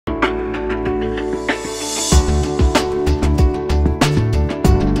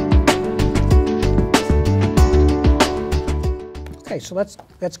so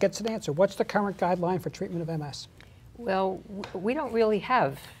let's get to the answer. What's the current guideline for treatment of MS? Well, we don't really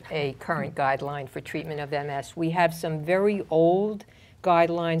have a current guideline for treatment of MS. We have some very old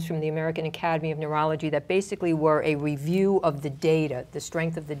guidelines from the American Academy of Neurology that basically were a review of the data, the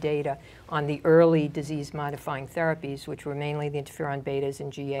strength of the data on the early disease-modifying therapies, which were mainly the interferon betas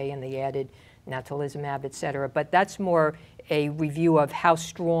and GA and the added natalizumab, et cetera. But that's more a review of how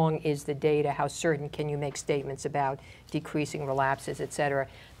strong is the data, how certain can you make statements about decreasing relapses, et cetera.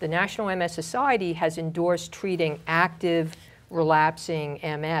 The National MS Society has endorsed treating active relapsing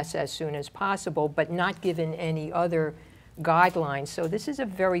MS as soon as possible, but not given any other guidelines. So this is a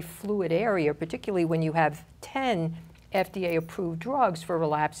very fluid area, particularly when you have 10 FDA-approved drugs for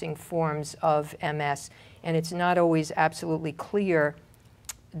relapsing forms of MS, and it's not always absolutely clear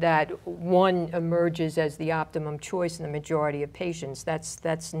that one emerges as the optimum choice in the majority of patients.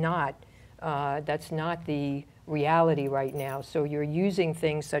 That's not the reality right now. So you're using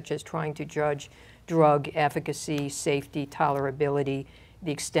things such as trying to judge drug efficacy, safety, tolerability,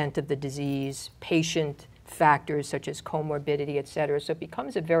 the extent of the disease, patient factors such as comorbidity, et cetera. So it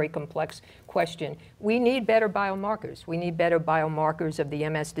becomes a very complex question. We need better biomarkers. We need better biomarkers of the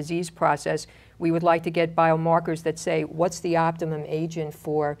MS disease process. We would like to get biomarkers that say, what's the optimum agent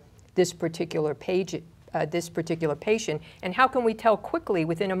for this particular patient, and how can we tell quickly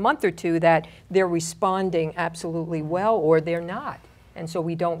within a month or two that they're responding absolutely well or they're not? And so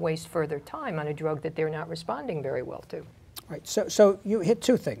we don't waste further time on a drug that they're not responding very well to. Right, so you hit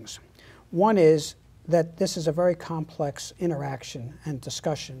two things. One is that this is a very complex interaction and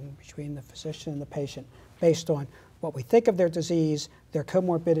discussion between the physician and the patient based on what we think of their disease, their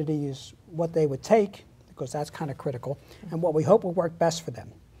comorbidities, what they would take, because that's kind of critical, and what we hope will work best for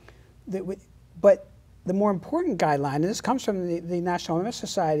them. But the more important guideline, and this comes from the National MS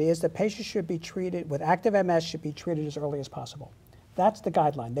Society, is that patients should be treated with active MS should be treated as early as possible. That's the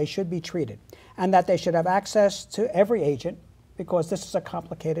guideline. They should be treated. And that they should have access to every agent because this is a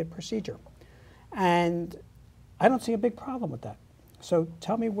complicated procedure. And I don't see a big problem with that. So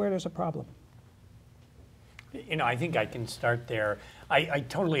tell me where there's a problem. You know, I think I can start there. I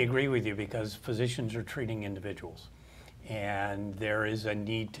totally agree with you because physicians are treating individuals. And there is a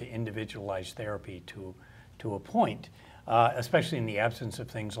need to individualize therapy to a point, especially in the absence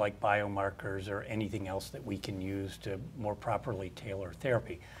of things like biomarkers or anything else that we can use to more properly tailor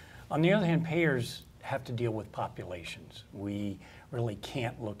therapy. On the other hand, payers have to deal with populations. We really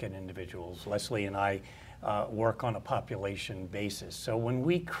can't look at individuals. Leslie and I work on a population basis. So when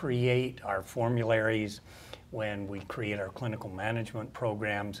we create our formularies, when we create our clinical management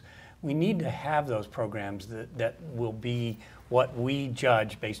programs, we need to have those programs that will be what we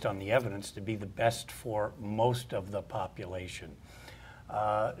judge based on the evidence to be the best for most of the population.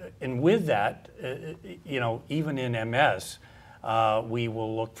 And with that, you know, even in MS, we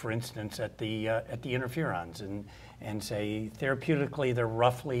will look, for instance, at the interferons and say therapeutically they're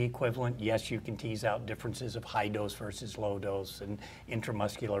roughly equivalent. Yes, you can tease out differences of high dose versus low dose and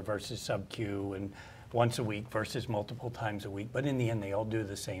intramuscular versus sub-Q and once a week versus multiple times a week, but in the end they all do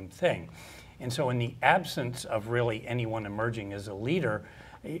the same thing. And so in the absence of really anyone emerging as a leader,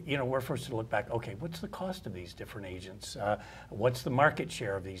 you know, we're forced to look back, okay, what's the cost of these different agents? What's the market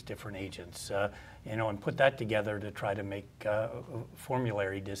share of these different agents? You know, and put that together to try to make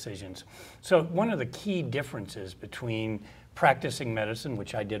formulary decisions. So one of the key differences between practicing medicine,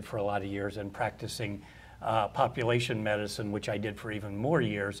 which I did for a lot of years, and practicing population medicine, which I did for even more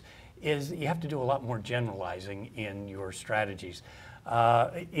years, is you have to do a lot more generalizing in your strategies.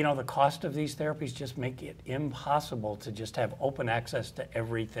 You know, the cost of these therapies just make it impossible to just have open access to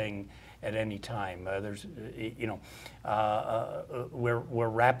everything at any time. You know, we're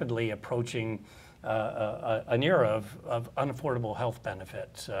rapidly approaching an era of unaffordable health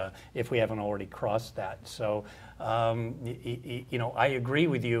benefits if we haven't already crossed that. So, you know, I agree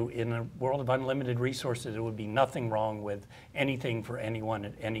with you. In a world of unlimited resources, there would be nothing wrong with anything for anyone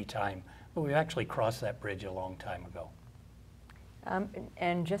at any time. But we've actually crossed that bridge a long time ago.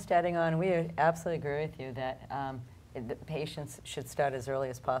 And just adding on, we absolutely agree with you that the patients should start as early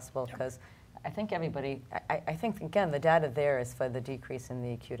as possible because I think everybody, I think, again, the data there is for the decrease in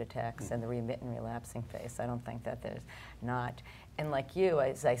the acute attacks and the remittent relapsing phase. I don't think that there's not. And like you,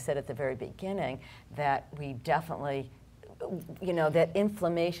 as I said at the very beginning, that we definitely, you know, that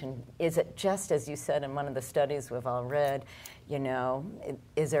inflammation, is it just as you said in one of the studies we've all read, you know,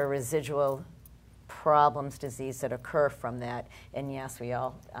 is there and problems, disease that occur from that? And yes, we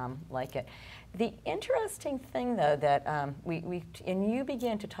all like it. The interesting thing, though, that and you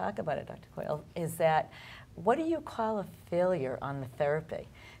began to talk about it, Dr. Coyle, is that what do you call a failure on the therapy?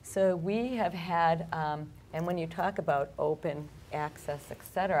 So we have had, and when you talk about open access, et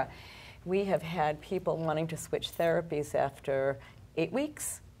cetera. We have had people wanting to switch therapies after 8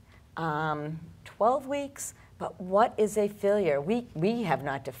 weeks, 12 weeks, but what is a failure? We have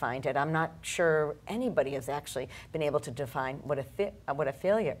not defined it. I'm not sure anybody has actually been able to define what a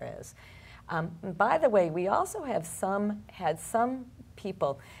failure is. By the way, we also have had some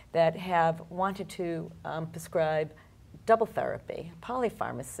people that have wanted to prescribe double therapy,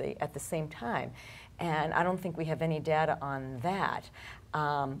 polypharmacy at the same time, and I don't think we have any data on that.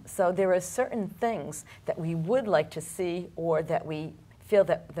 So there are certain things that we would like to see, or that we feel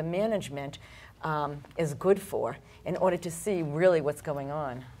that the management is good for, in order to see really what's going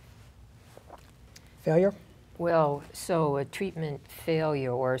on. Failure? Well, so a treatment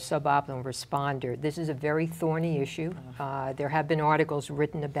failure or a suboptimal responder, this is a very thorny issue. There have been articles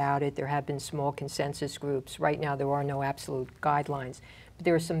written about it. There have been small consensus groups. Right now, there are no absolute guidelines. But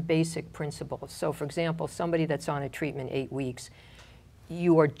there are some basic principles. So, for example, somebody that's on a treatment 8 weeks,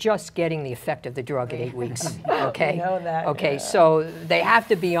 you are just getting the effect of the drug at 8 weeks, okay? We know that. Okay, so they have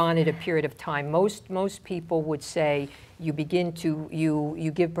to be on it a period of time. Most people would say you begin to,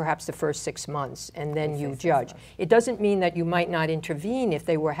 you give perhaps the first 6 months and then you judge. It doesn't mean that you might not intervene if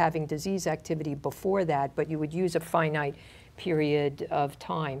they were having disease activity before that, but you would use a finite period of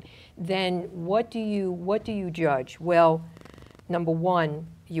time. Then what do you judge? Well, number one,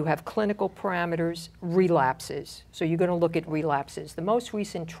 you have clinical parameters, relapses. So you're going to look at relapses. The most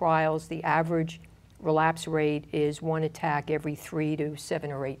recent trials, the average relapse rate is 1 attack every 3 to 7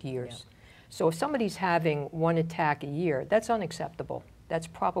 or 8 years. Yeah. So if somebody's having 1 attack a year, that's unacceptable. That's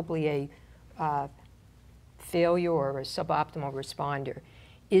probably a failure or a suboptimal responder.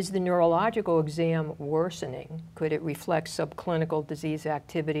 Is the neurological exam worsening? Could it reflect subclinical disease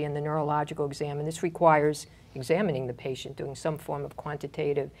activity in the neurological exam? And this requires examining the patient, doing some form of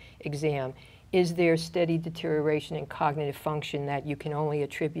quantitative exam. Is there steady deterioration in cognitive function that you can only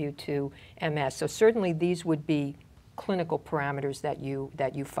attribute to MS? So certainly these would be clinical parameters that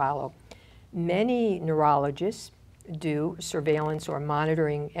you follow. Many neurologists do surveillance or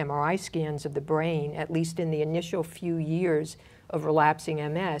monitoring MRI scans of the brain, at least in the initial few years of relapsing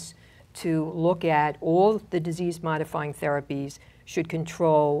MS, to look at all the disease-modifying therapies should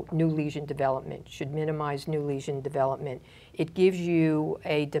control new lesion development, should minimize new lesion development. It gives you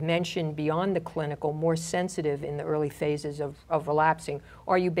a dimension beyond the clinical, more sensitive in the early phases of relapsing.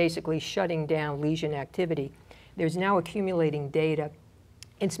 Are you basically shutting down lesion activity? There's now accumulating data.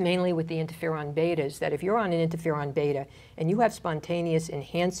 It's mainly with the interferon betas, that if you're on an interferon beta and you have spontaneous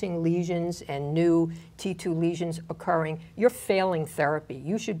enhancing lesions and new T2 lesions occurring, you're failing therapy.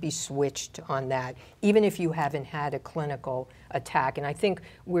 You should be switched on that, even if you haven't had a clinical attack. And I think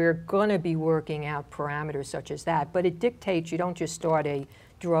we're going to be working out parameters such as that. But it dictates you don't just start a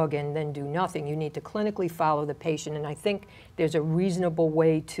drug and then do nothing. You need to clinically follow the patient. And I think there's a reasonable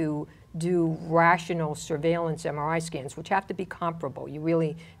way to do rational surveillance MRI scans, which have to be comparable. You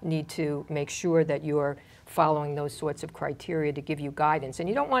really need to make sure that you're following those sorts of criteria to give you guidance. And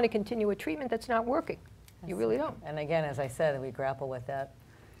you don't want to continue a treatment that's not working. You really don't. And again, as I said, we grapple with that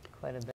quite a bit.